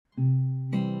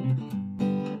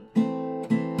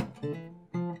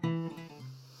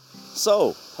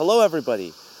So, hello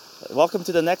everybody. Welcome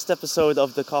to the next episode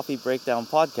of the Coffee Breakdown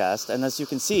podcast. And as you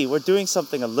can see, we're doing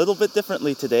something a little bit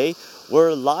differently today.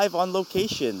 We're live on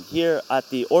location here at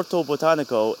the Orto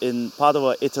Botanico in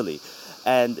Padua, Italy.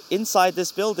 And inside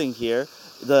this building here,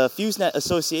 the FuseNet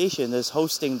Association is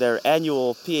hosting their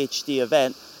annual PhD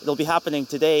event. It'll be happening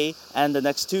today and the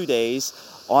next 2 days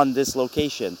on this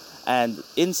location. And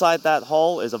inside that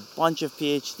hall is a bunch of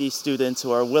PhD students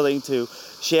who are willing to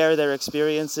share their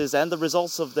experiences and the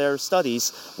results of their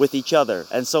studies with each other.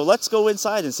 And so let's go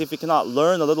inside and see if we cannot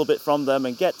learn a little bit from them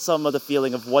and get some of the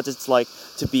feeling of what it's like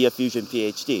to be a fusion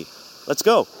PhD. Let's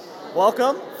go.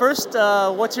 Welcome. First,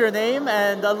 what's your name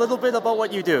and a little bit about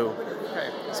what you do? Okay,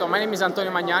 so my name is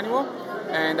Antonio Magnanimo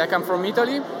and I come from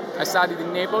Italy. I studied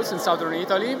in Naples in southern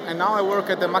Italy, and now I work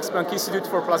at the Max Planck Institute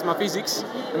for Plasma Physics.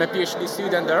 I'm a PhD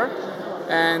student there,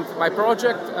 and my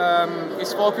project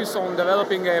is focused on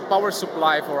developing a power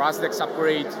supply for ASDEX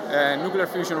upgrade nuclear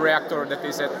fusion reactor that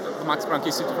is at the Max Planck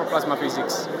Institute for Plasma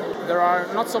Physics. There are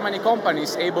not so many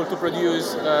companies able to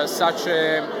produce such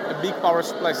a big power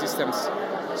supply systems.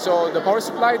 So the power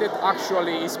supply that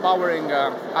actually is powering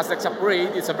ASDEX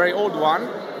upgrade is a very old one,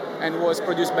 and was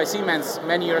produced by Siemens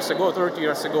many years ago, 30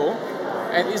 years ago,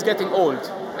 and is getting old.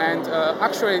 And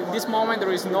actually, at this moment,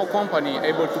 there is no company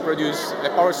able to produce a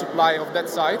power supply of that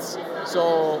size.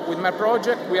 So with my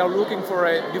project, we are looking for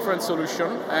a different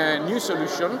solution, a new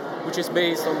solution, which is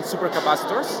based on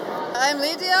supercapacitors. I'm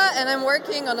Lydia, and I'm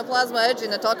working on the plasma edge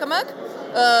in the tokamak.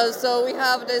 So we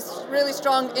have this really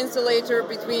strong insulator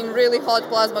between really hot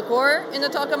plasma core in the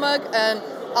tokamak, and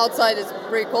outside it's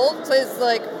pretty cold. So it's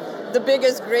like the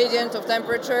biggest gradient of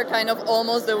temperature kind of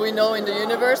almost that we know in the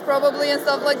universe probably and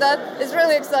stuff like that. It's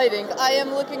really exciting. I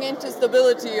am looking into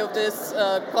stability of this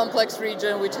complex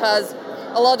region, which has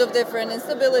a lot of different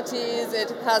instabilities.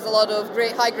 It has a lot of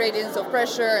high gradients of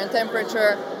pressure and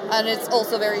temperature, and it's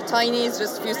also very tiny. It's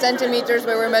just a few centimeters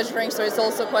where we're measuring, so it's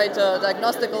also quite a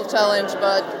diagnostical challenge,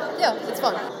 but yeah, it's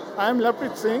fun. I'm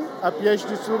Laprit Singh, a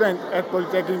PhD student at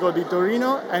Politecnico di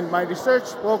Torino, and my research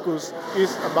focus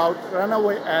is about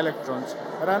runaway electrons.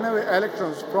 Runaway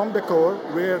electrons from the core,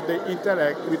 where they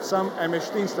interact with some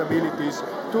MHD instabilities,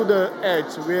 to the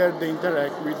edge, where they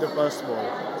interact with the pulse wall.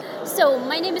 So,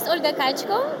 my name is Olga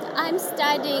Kachko. I'm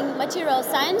studying material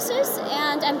sciences,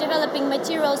 and I'm developing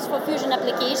materials for fusion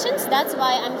applications. That's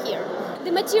why I'm here.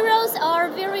 The materials are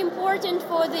very important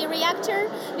for the reactor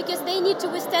because they need to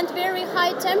withstand very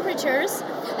high temperatures,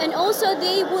 and also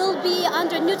they will be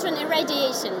under neutron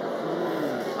irradiation.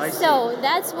 So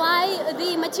that's why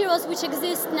the materials which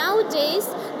exist nowadays,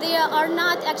 they are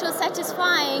not actually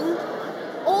satisfying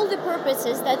all the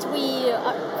purposes that we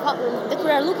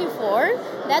are looking for.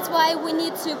 That's why we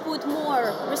need to put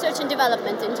more research and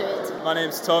development into it. My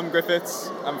name's Tom Griffiths.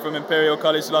 I'm from Imperial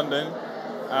College London.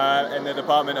 In the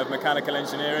Department of Mechanical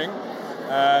Engineering.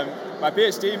 My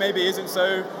PhD maybe isn't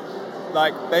so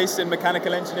based in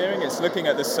mechanical engineering. It's looking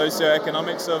at the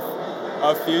socio-economics of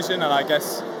fusion, and I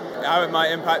guess how it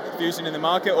might impact fusion in the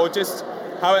market, or just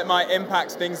how it might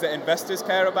impact things that investors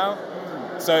care about.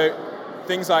 So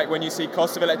things like when you see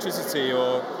cost of electricity,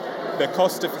 or the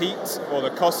cost of heat, or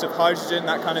the cost of hydrogen,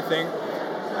 that kind of thing,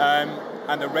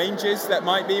 and the ranges that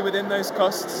might be within those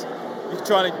costs. You're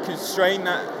trying to constrain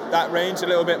that range a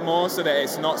little bit more so that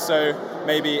it's not so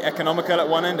maybe economical at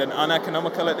one end and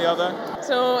uneconomical at the other.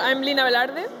 So I'm Lina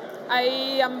Velarde.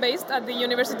 I am based at the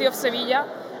University of Sevilla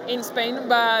in Spain,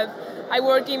 but I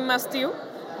work in MASTU,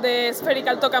 the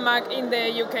spherical tokamak in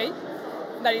the UK,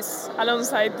 that is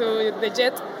alongside to the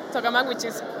JET tokamak, which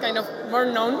is kind of more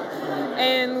known.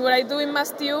 And what I do in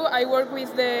MASTU, I work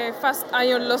with the fast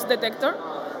ion loss detector.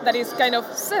 That is kind of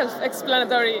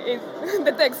self-explanatory. It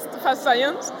detects fast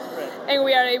ions, and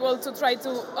we are able to try to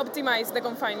optimize the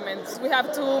confinements. We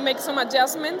have to make some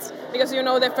adjustments because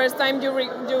the first time you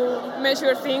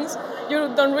measure things,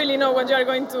 you don't really know what you are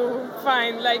going to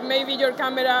find. Like maybe your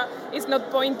camera is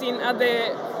not pointing at the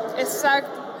exact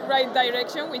right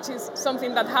direction, which is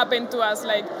something that happened to us.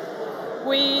 Like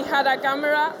we had a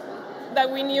camera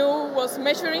that we knew was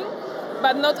measuring,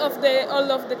 but not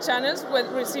all of the channels were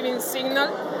receiving signal.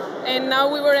 And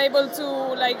now we were able to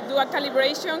do a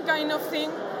calibration kind of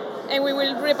thing, and we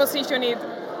will reposition it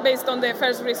based on the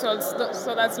first results.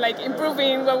 So that's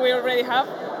improving what we already have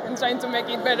and trying to make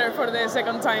it better for the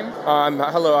second time.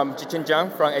 Hello, I'm Jichen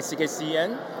Zhang from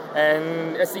SCKCN.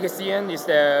 And SCKCN is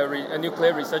a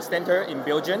nuclear research center in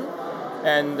Belgium.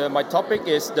 And my topic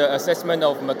is the assessment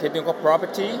of mechanical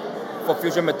property for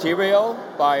fusion material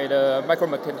by the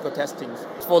micromechanical testing.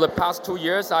 For the past 2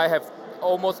 years, I have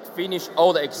almost finished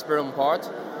all the experiment part,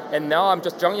 and now I'm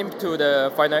just jumping into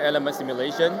the final element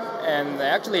simulation. And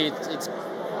actually, it's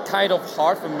kind of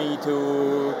hard for me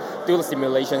to do the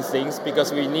simulation things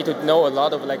because we need to know a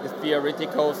lot of like the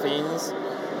theoretical things.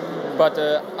 But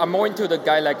I'm more into the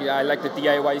guy like I like the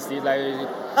DIY things, like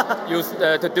use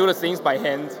to do the things by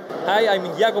hand. Hi, I'm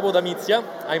Jacopo Damizia.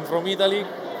 I'm from Italy,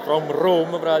 from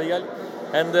Rome practically.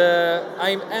 And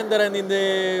I'm entering in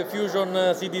the Fusion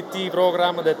CDT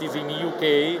program that is in UK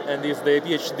and is the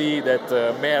PhD that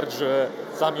merge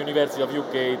some university of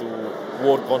UK to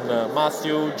work on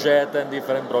MassU, JET and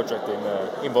different projects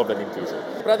involved in fusion.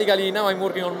 Practically now I'm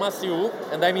working on MassU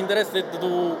and I'm interested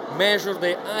to measure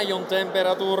the ion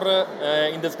temperature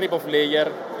in the scrape of layer,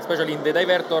 especially in the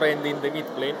divertor and in the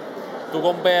midplane, to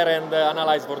compare and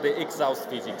analyze for the exhaust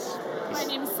physics. My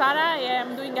name is Sara. I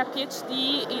am doing a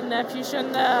PhD in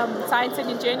fusion science and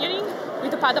engineering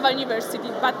with Padova University,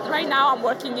 but right now I'm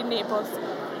working in Naples.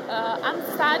 I'm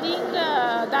studying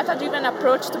data-driven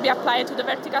approach to be applied to the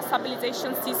vertical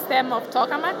stabilization system of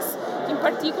tokamaks. In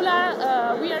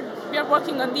particular, we are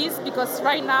working on this because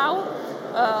right now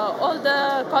all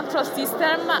the control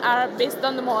systems are based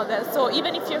on the model. So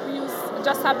even if you use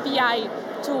just a PI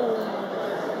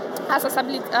as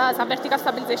a vertical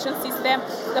stabilization system,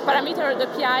 the parameter of the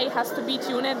PI has to be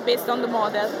tuned based on the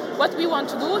model. What we want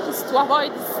to do is to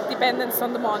avoid this dependence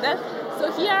on the model.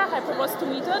 So here I propose two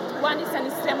methods. One is an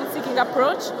extreme seeking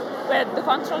approach, where the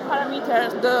control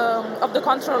parameter of the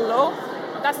control law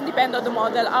doesn't depend on the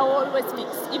model, are always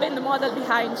fixed, even the model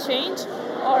behind change,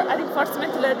 or a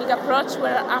reinforcement learning approach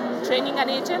where I'm training an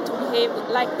agent to behave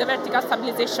like the vertical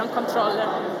stabilization controller.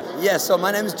 Yeah, so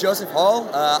my name is Joseph Hall.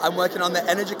 I'm working on the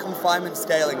energy confinement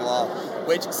scaling law,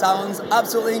 which sounds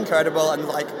absolutely incredible and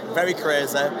like very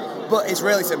crazy, but it's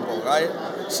really simple, right?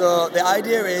 So the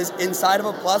idea is inside of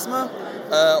a plasma,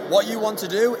 what you want to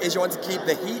do is you want to keep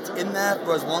the heat in there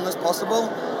for as long as possible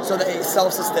so that it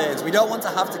self-sustains. We don't want to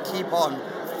have to keep on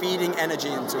feeding energy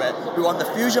into it. We want the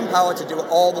fusion power to do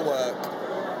all the work.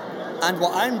 And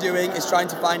what I'm doing is trying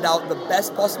to find out the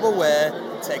best possible way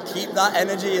to keep that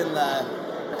energy in there.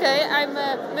 Okay, I'm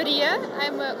Maria.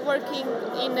 I'm working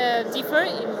in DIFER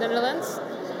in the Netherlands.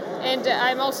 And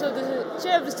I'm also the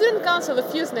chair of the student council of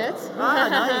FuseNet. Ah,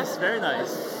 nice, very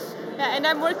nice. Yeah, and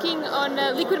I'm working on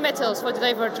liquid metals for the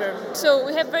diverter. So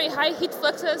we have very high heat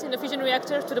fluxes in the fusion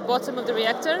reactor to the bottom of the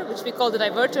reactor, which we call the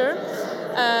diverter.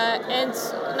 And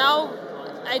now,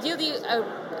 ideally,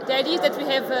 the idea is that we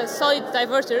have solid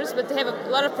diverters, but they have a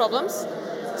lot of problems.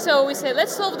 So we say,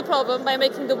 let's solve the problem by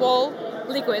making the wall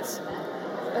liquid.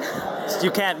 So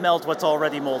you can't melt what's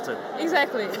already molten.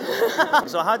 Exactly.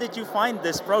 So how did you find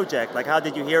this project? Like, how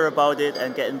did you hear about it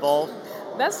and get involved?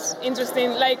 That's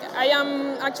interesting. Like, I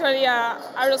am actually an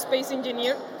aerospace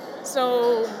engineer,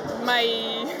 so my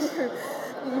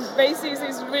basis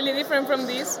is really different from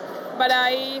this. But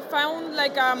I found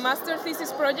like a master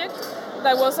thesis project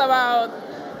that was about,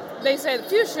 they said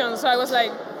fusion, so I was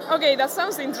like, okay, that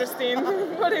sounds interesting.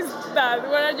 What is that?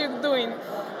 What are you doing?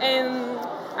 And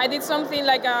I did something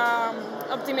like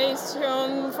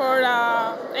optimization for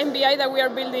NBI that we are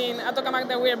building, a tokamak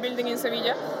that we are building in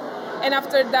Sevilla. And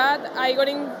after that, I got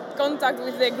in contact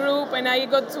with the group and I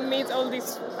got to meet all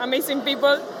these amazing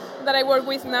people that I work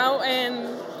with now.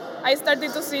 And I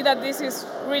started to see that this is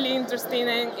really interesting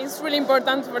and it's really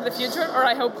important for the future, or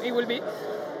I hope it will be.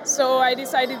 So I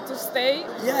decided to stay.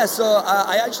 Yeah, so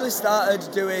I actually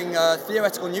started doing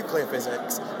theoretical nuclear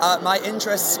physics. My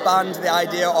interests spanned the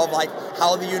idea of like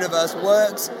how the universe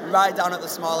works right down at the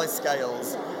smallest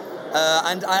scales.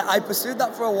 And I pursued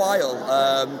that for a while.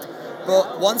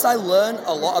 But once I learned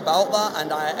a lot about that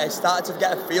and I started to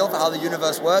get a feel for how the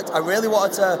universe worked, I really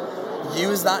wanted to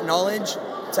use that knowledge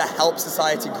to help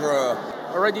society grow.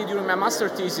 Already during my master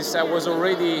thesis, I was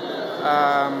already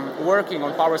working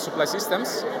on power supply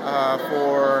systems.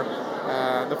 For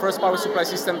the first power supply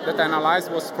system that I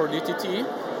analyzed was for DTT,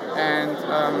 and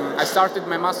I started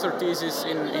my master thesis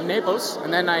in Naples,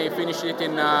 and then I finished it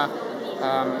in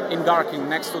Garching,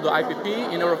 next to the IPP,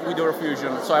 with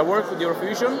Eurofusion. So I work with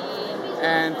Eurofusion,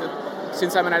 and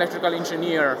since I'm an electrical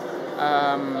engineer,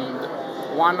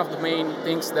 one of the main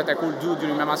things that I could do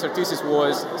during my master thesis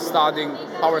was studying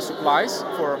power supplies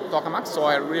for tokamaks. So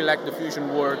I really liked the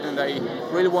fusion world and I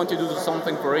really wanted to do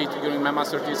something for it during my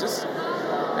master thesis.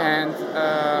 And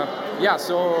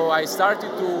so I started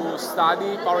to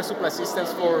study power supply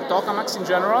systems for tokamaks in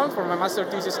general. For my master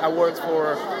thesis, I worked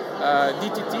for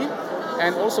DTT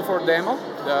and also for DEMO,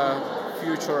 the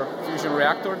future fusion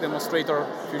reactor, demonstrator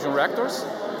fusion reactors.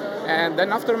 And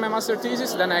then after my master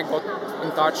thesis, then I got in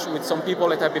touch with some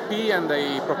people at IPP and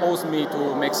they proposed me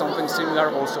to make something similar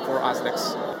also for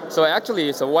ASDEX. So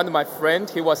actually, one of my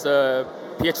friends, he was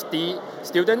PhD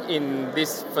student in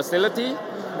this facility,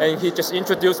 and he just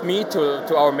introduced me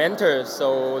to our mentor.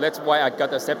 So that's why I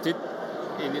got accepted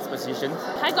in this position.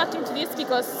 I got into this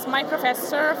because my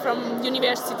professor from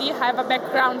university have a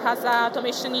background as an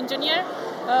automation engineer,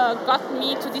 got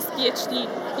me to this PhD.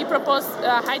 He proposed,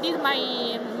 I did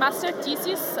my master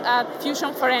thesis at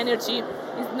Fusion for Energy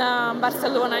in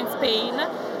Barcelona in Spain,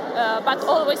 but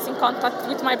always in contact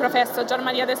with my professor, Gian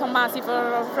Maria de Sommasi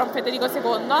from Federico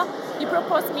II. He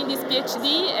proposed me this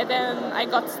PhD, and then I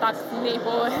got stuck in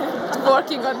Naples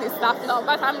working on this stuff now,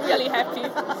 but I'm really happy.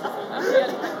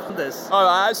 Oh,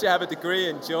 I actually have a degree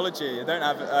in geology. I don't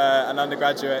have an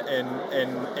undergraduate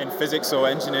in physics or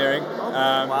engineering.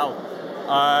 Wow.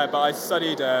 But I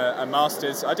studied a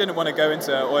master's. I didn't want to go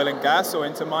into oil and gas or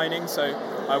into mining, so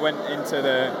I went into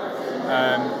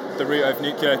the route of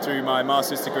nuclear through my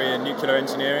master's degree in nuclear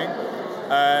engineering.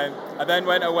 I then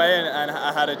went away and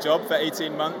I had a job for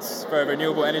 18 months for a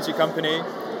renewable energy company.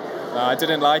 I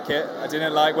didn't like it. I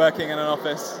didn't like working in an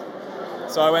office.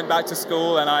 So I went back to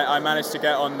school and I managed to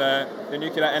get on the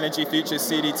Nuclear Energy Futures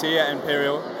CDT at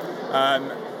Imperial,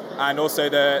 and also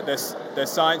the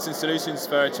Science and Solutions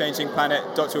for a Changing Planet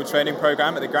doctoral training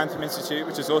program at the Grantham Institute,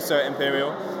 which is also at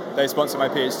Imperial. They sponsored my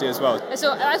PhD as well.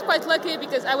 So I was quite lucky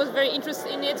because I was very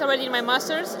interested in it already in my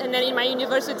master's, and then in my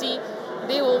university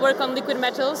they will work on liquid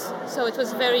metals, so it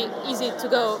was very easy to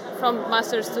go from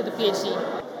master's to the PhD.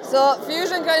 So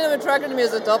fusion kind of attracted me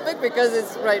as a topic because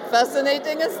it's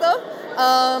fascinating and stuff.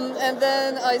 And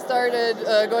then I started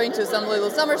going to some little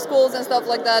summer schools and stuff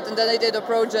like that, and then I did a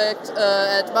project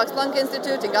at Max Planck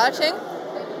Institute in Garching.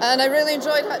 And I really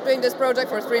enjoyed doing this project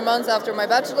for 3 months after my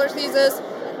bachelor's thesis.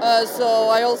 So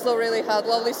I also really had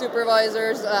lovely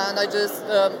supervisors, and I just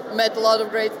met a lot of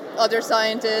great other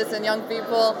scientists and young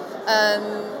people. And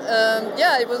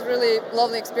it was really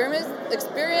lovely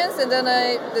experience. And then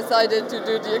I decided to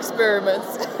do the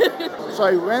experiments. So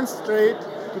I went straight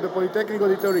to the Politecnico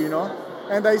di Torino,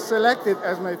 and I selected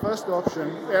as my first option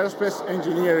aerospace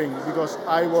engineering because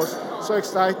I was so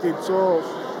excited, so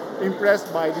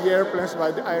impressed by the airplanes,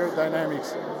 by the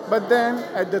aerodynamics. But then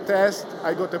at the test,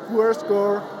 I got a poor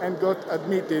score and got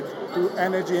admitted to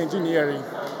energy engineering.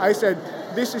 I said,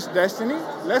 this is destiny,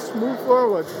 let's move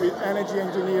forward with energy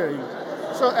engineering.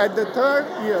 So at the third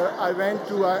year, I went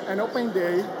to an open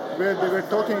day where they were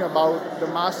talking about the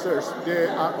masters they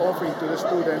are offering to the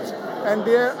students. And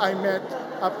there I met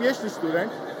a PhD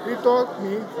student. He taught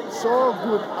me so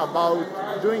good about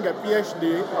doing a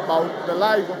PhD, about the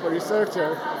life of a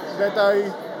researcher, that I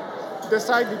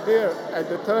decided there at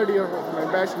the third year of my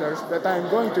bachelor's that I'm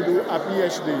going to do a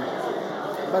PhD.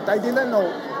 But I didn't know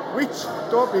which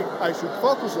topic I should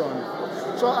focus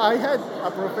on. So I had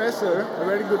a professor, a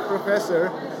very good professor,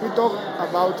 who talked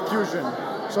about fusion.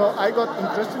 So I got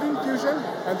interested in fusion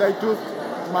and I took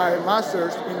my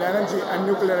master's in energy and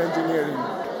nuclear engineering.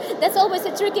 That's always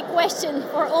a tricky question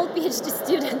for all PhD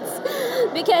students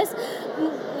because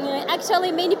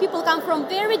actually many people come from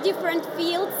very different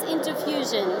fields into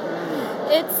fusion.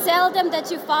 It's seldom that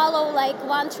you follow like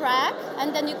one track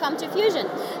and then you come to fusion.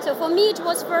 So for me it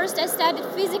was first I studied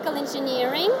physical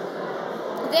engineering.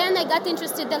 Then I got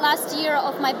interested the last year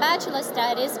of my bachelor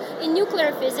studies in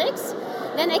nuclear physics.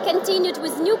 Then I continued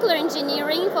with nuclear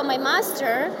engineering for my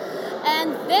master.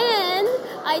 And then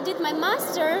I did my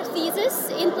master thesis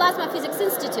in Plasma Physics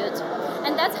Institute.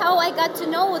 And that's how I got to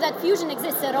know that fusion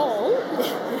exists at all.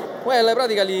 Well,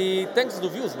 practically, thanks to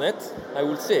FuseNet, I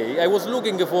would say, I was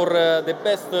looking for the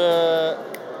best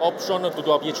option to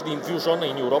do a PhD in fusion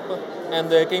in Europe, and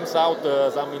came out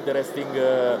some interesting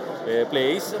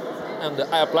place, and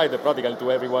I applied practically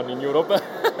to everyone in Europe,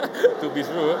 to be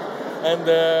sure, and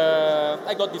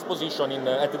I got this position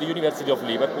at the University of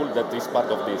Liverpool, that is part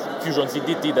of this Fusion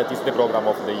CDT, that is the program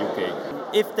of the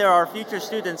UK. If there are future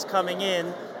students coming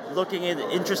in,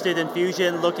 interested in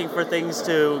fusion, looking for things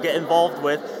to get involved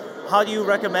with, how do you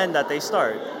recommend that they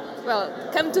start? Well,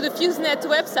 come to the FuseNet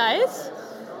website.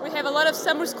 We have a lot of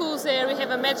summer schools there. We have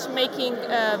a matchmaking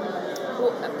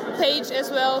page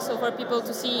as well, so for people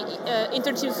to see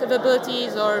internships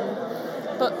availabilities or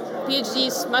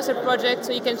PhDs, master projects,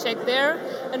 so you can check there.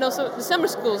 And also the summer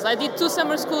schools. I did 2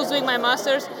 summer schools doing my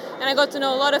master's, and I got to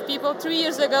know a lot of people 3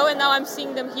 years ago, and now I'm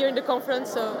seeing them here in the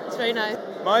conference, so it's very nice.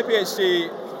 My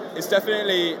PhD is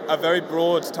definitely a very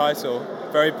broad title,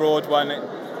 very broad one.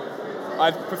 I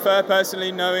prefer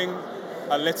personally knowing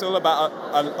a little about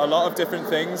a lot of different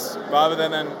things rather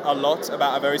than a lot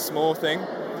about a very small thing.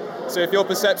 So if your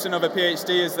perception of a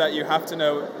PhD is that you have to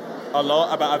know a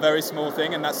lot about a very small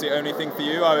thing and that's the only thing for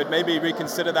you, I would maybe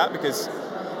reconsider that, because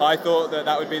I thought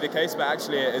that would be the case, but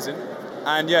actually it isn't.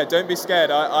 And yeah, don't be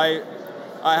scared.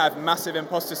 I have massive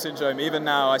imposter syndrome. Even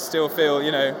now, I still feel,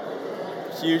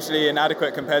 hugely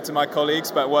inadequate compared to my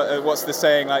colleagues. But what's the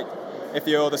saying? Like, if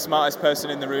you're the smartest person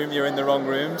in the room, you're in the wrong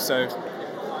room. So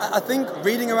I think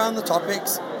reading around the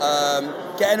topics,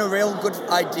 getting a real good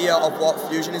idea of what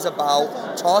Fusion is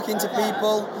about, talking to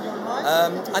people,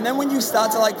 and then when you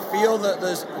start to feel that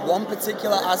there's one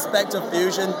particular aspect of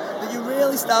Fusion that you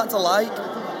really start to like,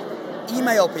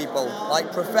 email people,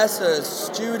 like professors,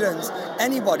 students,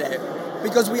 anybody,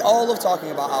 because we all love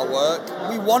talking about our work.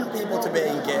 We want people to be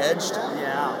engaged.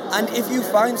 Yeah. And if you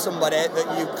find somebody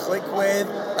that you click with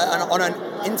on an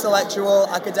intellectual,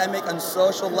 academic, and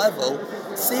social level,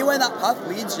 see where that path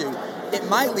leads you. It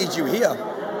might lead you here.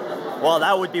 Well,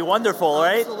 that would be wonderful,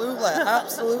 right?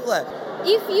 Absolutely.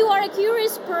 If you are a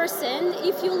curious person,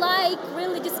 if you like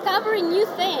really discovering new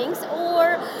things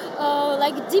or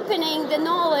deepening the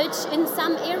knowledge in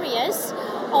some areas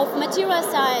of material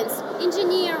science,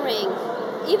 engineering,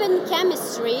 even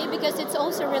chemistry, because it's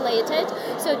also related,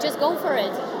 so just go for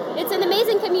it. It's an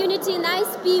amazing community,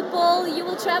 nice people, you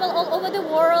will travel all over the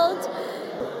world.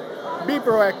 Be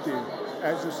proactive,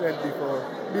 as you said before,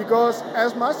 because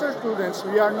as master students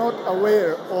we are not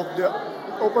aware of the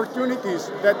opportunities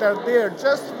that are there,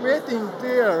 just waiting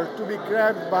there to be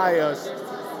grabbed by us.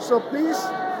 So please,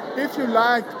 if you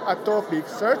like a topic,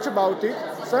 search about it,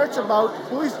 search about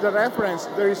who is the reference,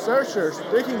 the researchers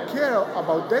taking care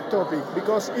about that topic,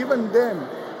 because even them,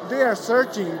 they are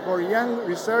searching for young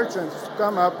researchers to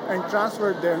come up and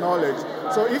transfer their knowledge.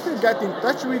 So if you get in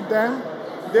touch with them,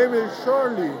 they will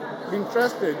surely be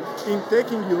interested in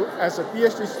taking you as a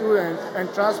PhD student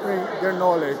and transferring their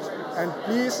knowledge. And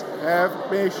please have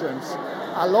patience,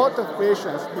 a lot of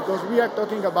patience, because we are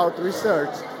talking about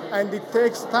research and it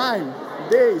takes time,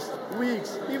 days,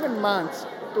 weeks, even months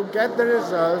to get the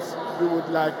results we would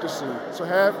like to see. So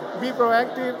be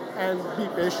proactive and be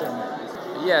patient.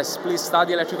 Yes, please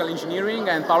study electrical engineering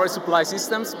and power supply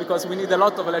systems, because we need a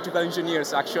lot of electrical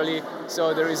engineers actually.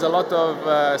 So there is a lot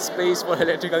of space for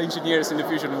electrical engineers in the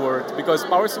fusion world, because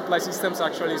power supply systems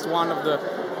actually is one of the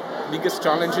biggest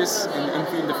challenges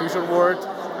in the fusion world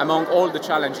among all the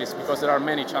challenges, because there are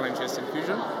many challenges in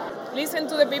fusion. Listen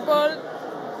to the people,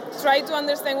 try to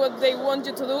understand what they want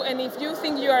you to do, and if you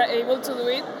think you are able to do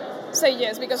it, say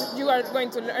yes, because you are going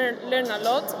to learn a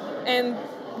lot, and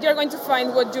you're going to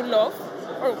find what you love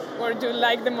or what you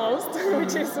like the most,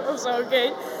 which is also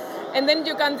okay. And then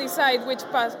you can decide which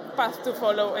path to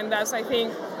follow, and that's, I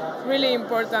think, really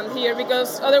important here,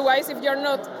 because otherwise, if you're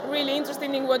not really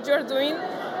interested in what you're doing,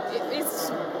 it's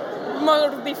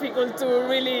more difficult to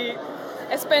really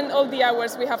spend all the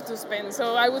hours we have to spend.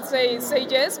 So I would say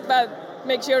yes, but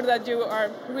make sure that you are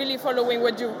really following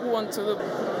what you want to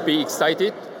do. Be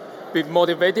excited, be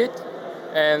motivated,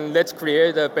 and let's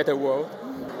create a better world.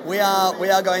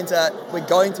 We're going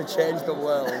to change the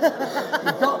world.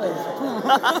 You've got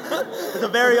this. It's a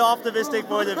very optimistic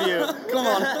point of view. Come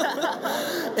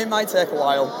on. It might take a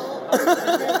while.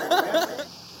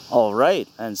 All right,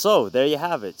 and so there you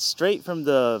have it, straight from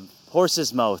the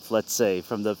horse's mouth, let's say,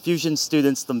 from the fusion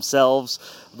students themselves,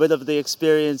 a bit of the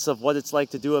experience of what it's like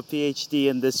to do a PhD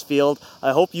in this field.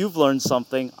 I hope you've learned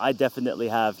something. I definitely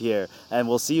have here, and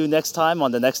we'll see you next time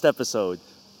on the next episode.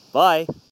 Bye.